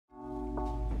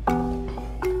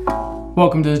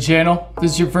Welcome to the channel. If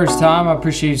this is your first time, I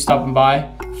appreciate you stopping by.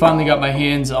 Finally got my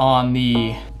hands on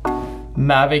the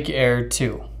MAVIC Air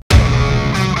 2.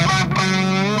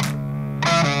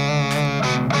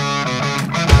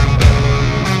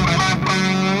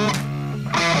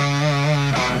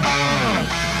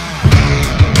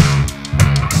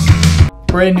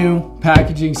 Brand new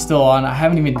packaging still on. I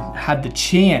haven't even had the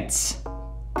chance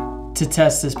to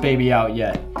test this baby out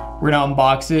yet. We're gonna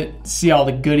unbox it, see all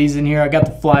the goodies in here. I got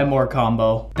the Fly More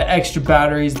combo, the extra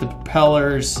batteries, the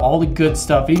propellers, all the good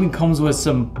stuff. It even comes with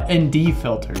some ND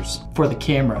filters for the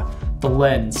camera, the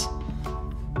lens.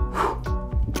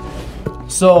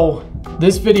 So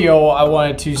this video, I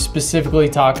wanted to specifically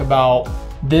talk about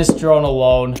this drone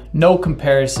alone, no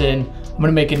comparison. I'm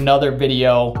gonna make another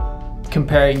video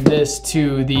comparing this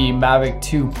to the MAVIC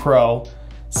 2 Pro,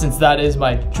 since that is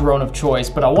my drone of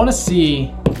choice. But I wanna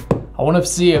see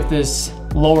if this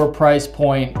lower price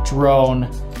point drone,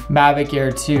 MAVIC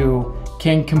Air 2,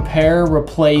 can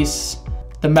replace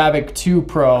the MAVIC 2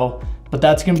 Pro, but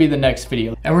that's gonna be the next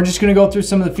video. And we're just gonna go through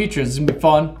some of the features. It's gonna be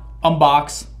fun.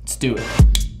 Unbox, let's do it.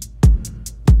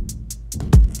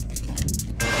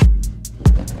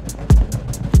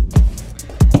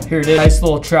 Here it is, nice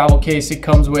little travel case it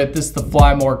comes with. This is the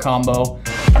Fly More combo.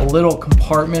 A little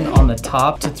compartment on the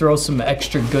top to throw some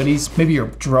extra goodies, maybe your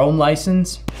drone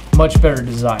license. Much better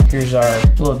design. Here's our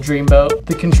little dreamboat,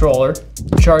 the controller,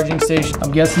 charging station.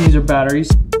 I'm guessing these are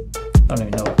batteries. I don't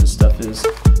even know what this stuff is.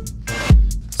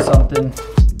 Something,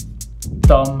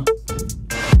 thumb,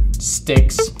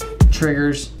 sticks,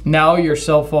 triggers. Now your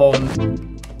cell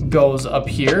phone goes up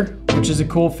here, which is a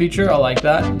cool feature. I like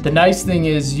that. The nice thing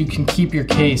is you can keep your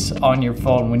case on your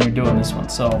phone when you're doing this one.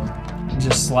 So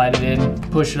just slide it in,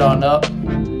 push it on up,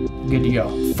 good to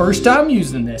go. First time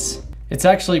using this. It's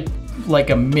actually like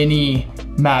a mini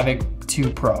MAVIC 2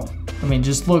 Pro. I mean,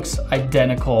 just looks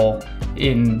identical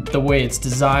in the way it's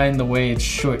designed, the way it's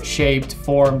shaped,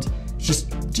 formed.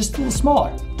 Just a little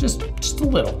smaller, just a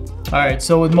little. All right,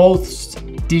 so with most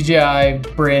DJI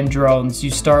brand drones, you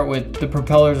start with, the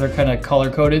propellers are kind of color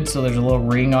coded, so there's a little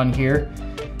ring on here.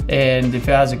 And if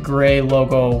it has a gray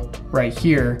logo right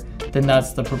here, then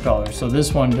that's the propeller. So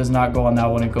this one does not go on that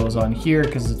one, it goes on here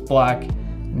because it's black.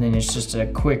 And then it's just a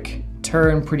quick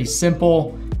turn, pretty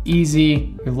simple,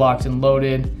 easy, you're locked and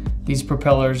loaded. These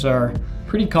propellers are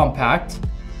pretty compact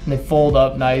and they fold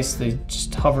up nice. They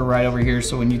just hover right over here.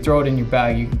 So when you throw it in your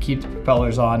bag, you can keep the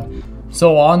propellers on.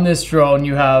 So on this drone,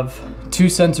 you have 2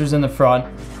 sensors in the front,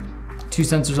 2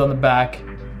 sensors on the back,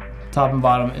 top and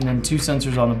bottom, and then 2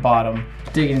 sensors on the bottom.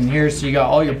 Digging in here, so you got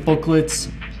all your booklets,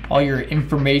 all your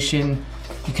information.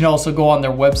 You can also go on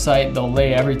their website, they'll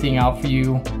lay everything out for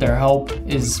you. Their help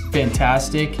is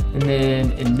fantastic. And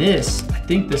then in this, I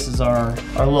think this is our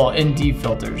little ND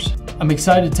filters. I'm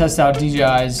excited to test out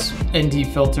DJI's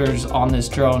ND filters on this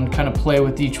drone, kind of play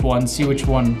with each one, see which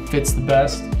one fits the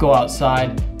best. Go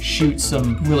outside, shoot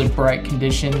some really bright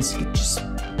conditions, just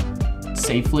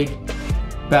safely.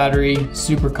 Battery,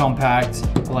 super compact,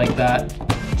 I like that.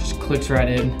 Just clicks right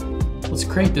in. Let's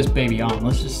crank this baby on.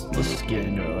 Let's just get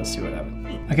into it. Let's see what happens.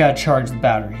 I gotta charge the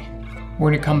battery.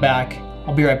 We're gonna come back.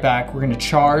 I'll be right back. We're gonna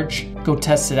charge, go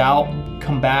test it out,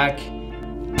 come back.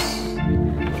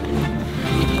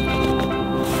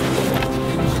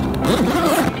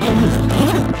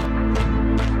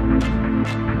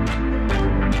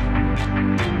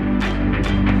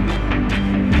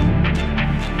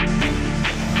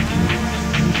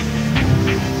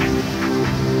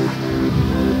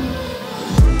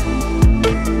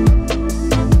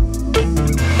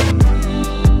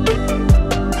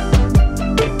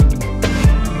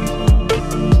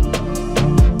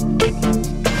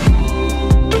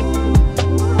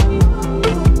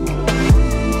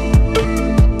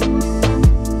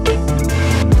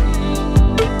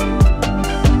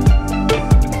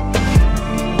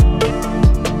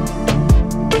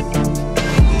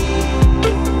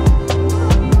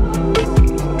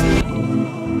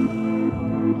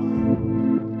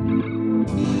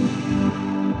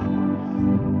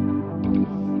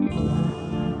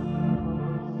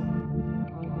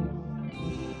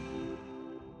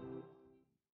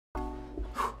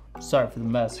 Sorry for the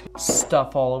mess.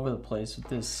 Stuff all over the place with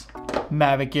this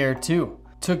MAVIC Air 2.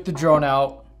 Took the drone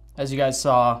out, as you guys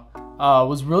saw.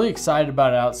 Was really excited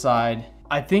about it outside.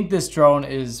 I think this drone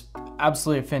is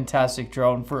absolutely a fantastic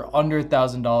drone. For under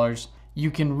 $1,000,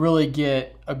 you can really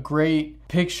get a great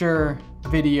picture,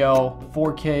 video,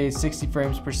 4K, 60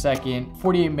 frames per second,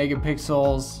 48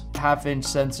 megapixels, half-inch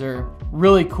sensor.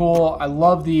 Really cool. I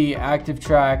love the Active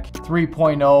Track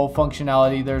 3.0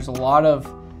 functionality. There's a lot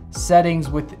of settings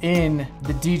within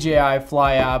the DJI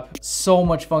Fly app. So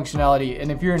much functionality,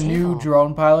 and if you're a new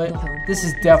drone pilot, this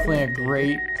is definitely a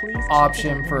great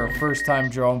option for a first-time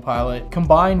drone pilot.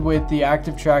 Combined with the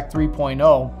Active Track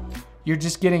 3.0, you're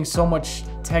just getting so much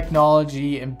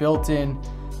technology and built-in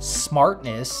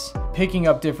smartness, picking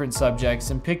up different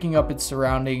subjects and picking up its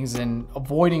surroundings and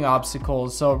avoiding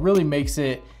obstacles. So it really makes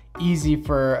it easy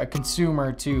for a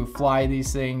consumer to fly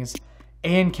these things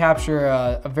and capture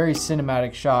a very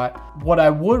cinematic shot. What I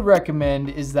would recommend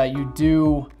is that you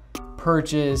do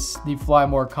purchase the Fly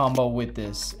More combo with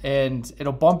this, and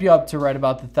it'll bump you up to right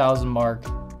about the 1,000 mark,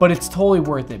 but it's totally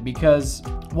worth it because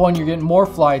one, you're getting more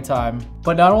fly time,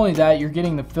 but not only that, you're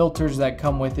getting the filters that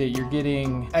come with it. You're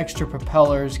getting extra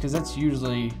propellers, because that's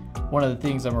usually one of the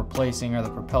things I'm replacing are the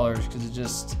propellers, because you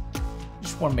just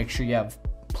want to make sure you have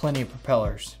plenty of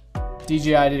propellers.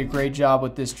 DJI did a great job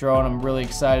with this drone. I'm really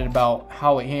excited about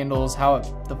how it handles,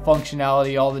 the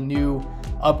functionality, all the new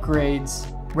upgrades.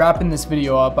 Wrapping this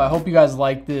video up, I hope you guys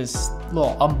like this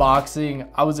little unboxing.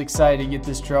 I was excited to get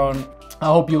this drone. I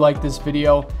hope you liked this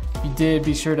video. If you did,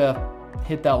 be sure to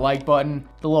hit that like button,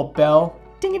 the little bell,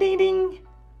 ding-a-ding-ding.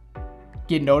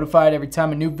 Get notified every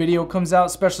time a new video comes out,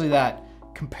 especially that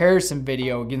comparison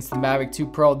video against the Mavic 2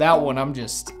 Pro. That one,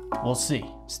 we'll see.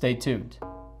 Stay tuned.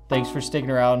 Thanks for sticking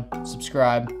around.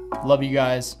 Subscribe. Love you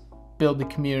guys. Build the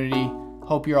community.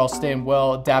 Hope you're all staying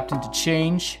well, adapting to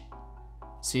change.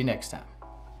 See you next time.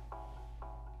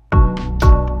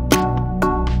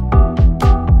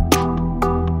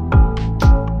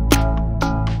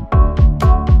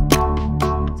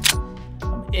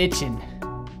 I'm itching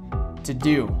to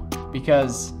do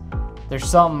because there's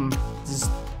something, this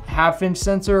half-inch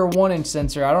sensor or 1-inch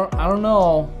sensor. I don't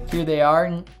know. Here they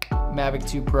are. Mavic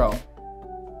 2 Pro.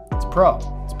 It's pro.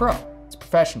 It's pro. It's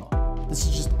professional. This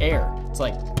is just air. It's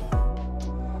like